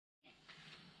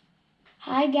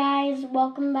Hi guys,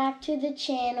 welcome back to the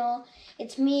channel.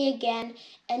 It's me again,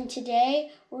 and today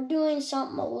we're doing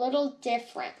something a little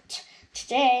different.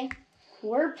 Today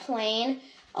we're playing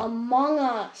Among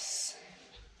Us.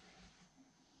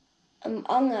 And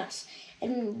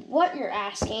what you're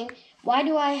asking, why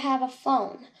do I have a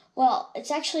phone? Well,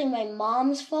 it's actually my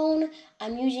mom's phone.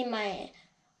 I'm using my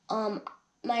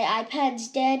iPad's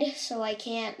dead, so I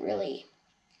can't really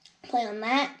play on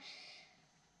that.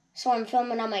 So I'm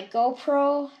filming on my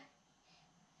GoPro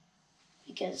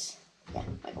because, yeah,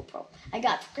 my GoPro I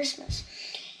got for Christmas.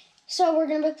 So we're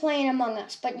going to be playing Among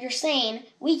Us, but you're saying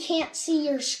we can't see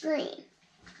your screen.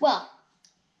 Well,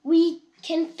 we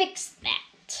can fix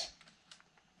that.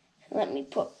 Let me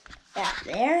put that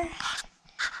there.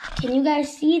 Can you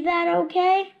guys see that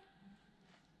okay?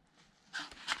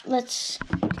 Let's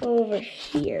go over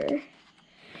here.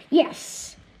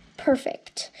 Yes,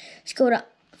 perfect. Let's go to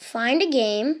find a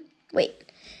game.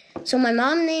 Wait, so my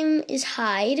mom's name is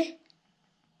Hyde,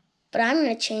 but I'm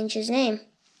going to change his name.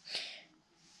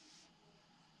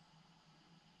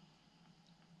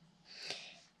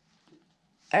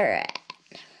 All right,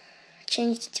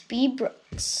 changed it to B.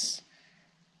 Brooks,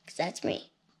 because that's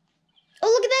me. Oh,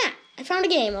 look at that. I found a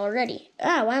game already.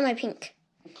 Ah, why am I pink?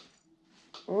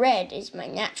 Red is my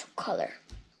natural color.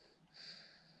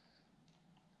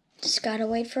 Just gotta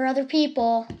wait for other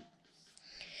people.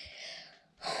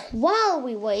 While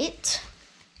we wait,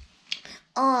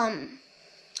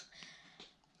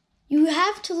 you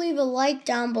have to leave a like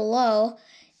down below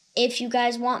if you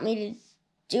guys want me to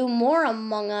do more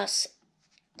Among Us,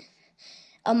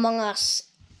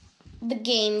 the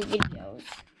game videos.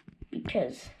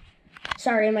 Because,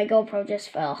 sorry, my GoPro just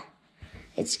fell.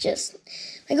 It's just,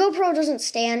 my GoPro doesn't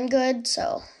stand good,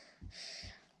 so.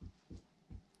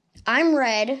 I'm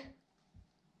red.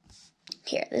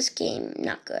 Here, this game,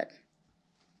 not good.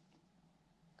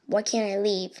 Why can't I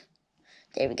leave?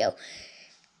 There we go.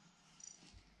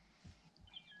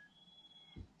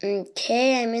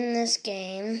 Okay, I'm in this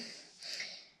game.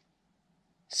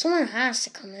 Someone has to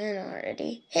come in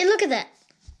already. Hey, look at that.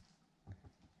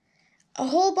 A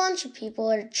whole bunch of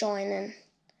people are joining.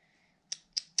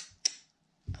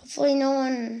 Hopefully no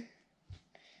one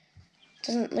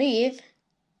doesn't leave.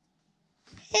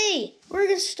 Hey,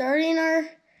 we're starting our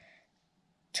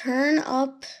turn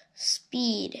up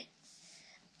speed.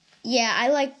 Yeah, I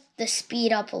like the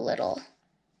speed up a little.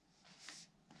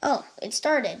 Oh, it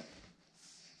started.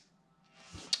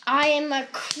 I am a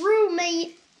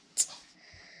crewmate.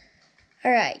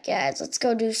 All right, guys, let's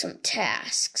go do some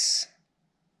tasks.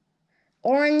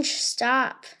 Orange,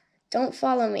 stop. Don't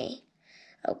follow me.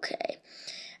 Okay.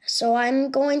 So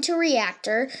I'm going to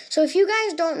reactor. So if you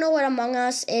guys don't know what Among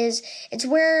Us is, it's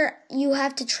where you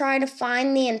have to try to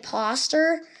find the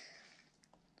imposter.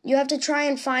 You have to try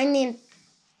and find the...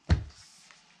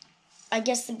 I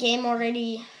guess the game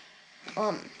already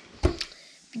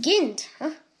beginned,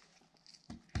 huh?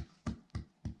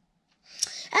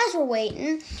 As we're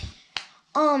waiting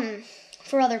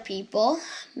for other people,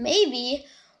 maybe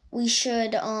we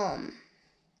should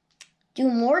do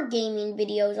more gaming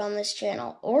videos on this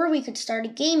channel, or we could start a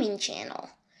gaming channel,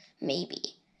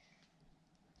 maybe.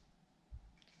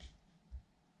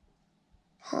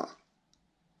 Huh.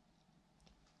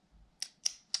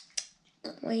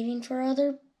 Waiting for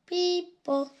other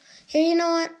people. Here, you know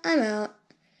what? I'm out.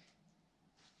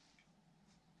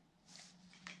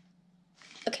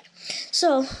 Okay,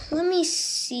 so let me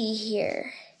see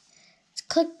here. Let's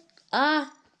click.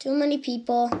 Too many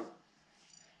people.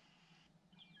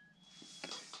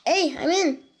 Hey, I'm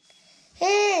in.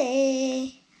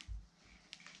 Hey.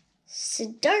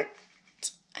 Start.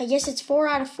 I guess it's 4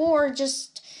 out of 4.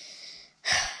 Just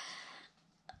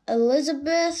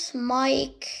Elizabeth,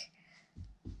 Mike.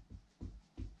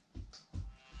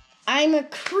 I'm a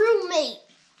crewmate.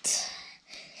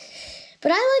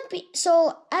 But I like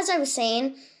so as I was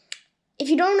saying, if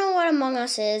you don't know what Among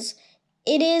Us is,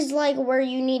 it is like where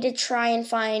you need to try and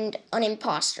find an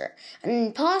imposter. An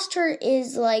imposter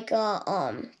is like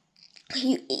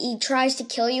he tries to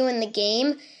kill you in the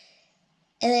game,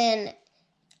 and then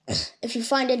if you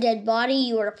find a dead body,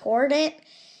 you report it,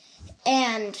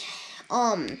 and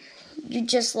you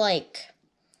just like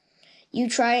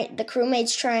the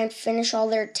crewmates try and finish all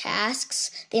their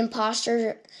tasks. The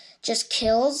imposter just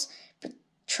kills, but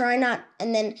try not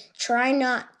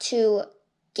to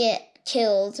get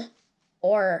killed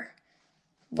or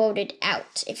voted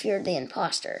out if you're the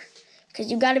imposter.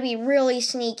 Because you got to be really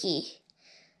sneaky.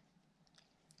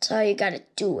 That's how you got to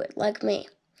do it, like me.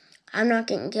 I'm not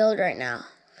getting killed right now.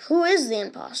 Who is the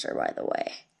imposter, by the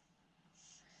way?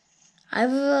 I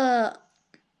have a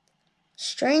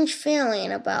strange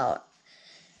feeling about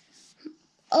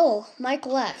Oh, Mike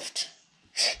left.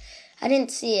 I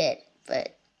didn't see it,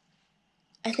 but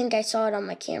I think I saw it on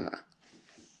my camera.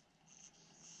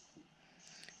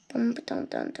 Oh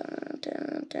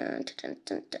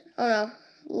no,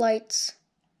 lights.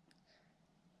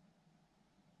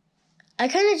 I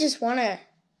kind of just want to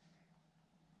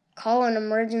call an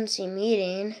emergency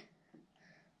meeting.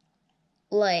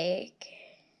 Like,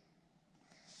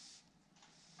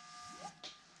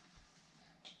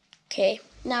 okay,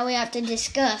 now we have to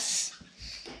discuss.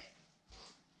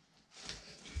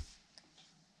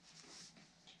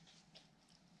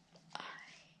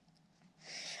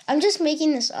 I'm just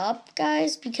making this up,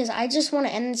 guys, because I just want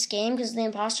to end this game because the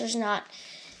imposter's not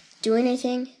doing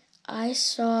anything. I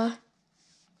saw...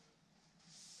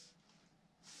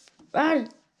 Ah,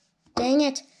 dang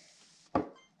it.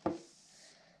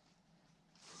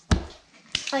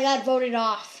 I got voted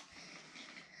off.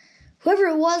 Whoever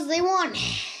it was, they won.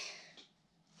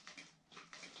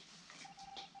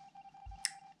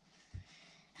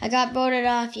 I got voted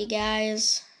off, you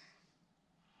guys.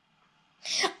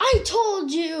 I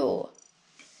told you!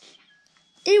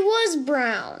 It was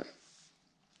brown.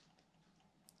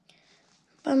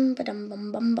 Bum ba dum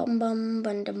bum bum bum bum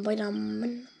bum dum ba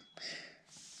dum.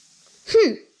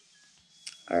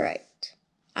 Alright.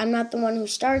 I'm not the one who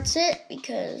starts it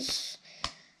because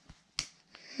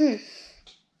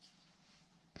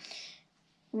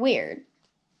weird.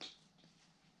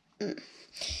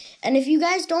 And if you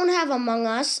guys don't have Among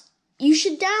Us, you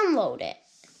should download it.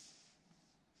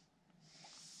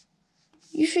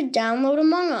 You should download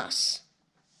Among Us.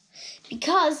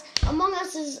 Because Among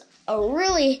Us is a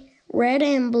really red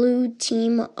and blue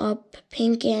team up.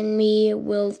 Pink and me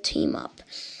will team up.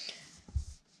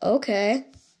 Okay.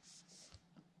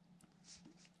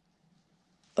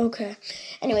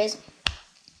 Anyways.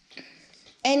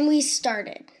 And we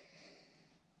started.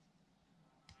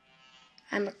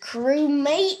 I'm a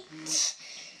crewmate.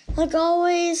 Like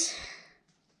always.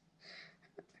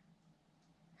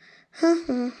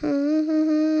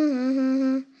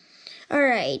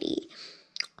 Alrighty.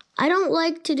 I don't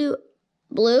like to do...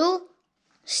 Blue?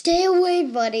 Stay away,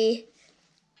 buddy.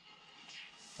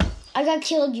 I got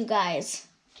killed, you guys.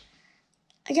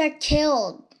 I got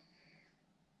killed.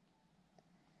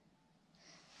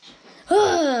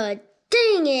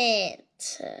 Dang it.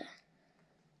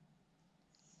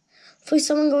 Hopefully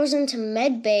someone goes into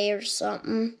med bay or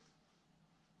something.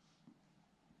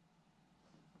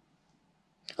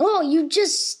 Oh, you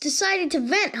just decided to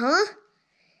vent, huh?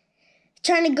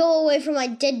 Trying to go away from my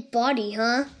dead body,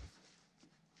 huh?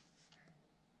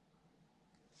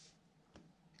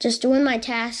 Just doing my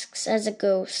tasks as a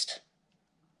ghost.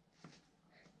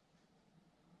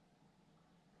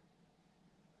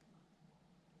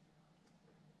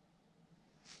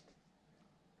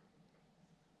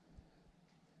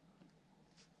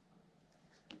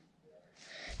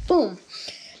 Boom.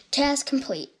 Task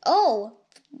complete. Oh,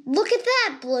 look at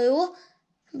that, Blue.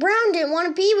 Brown didn't want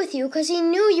to be with you because he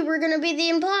knew you were going to be the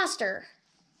imposter.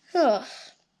 Ugh.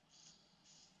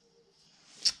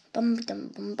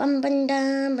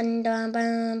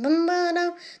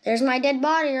 There's my dead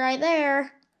body right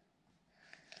there.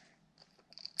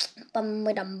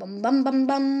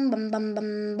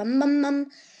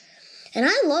 And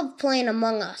I love playing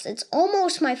Among Us. It's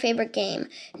almost my favorite game.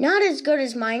 Not as good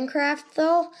as Minecraft,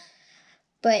 though.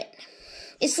 But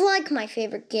it's like my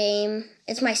favorite game.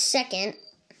 It's my second.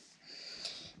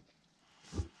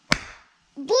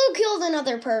 Blue killed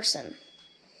another person.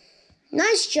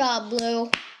 Nice job,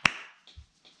 Blue.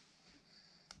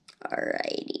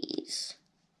 Alrighties.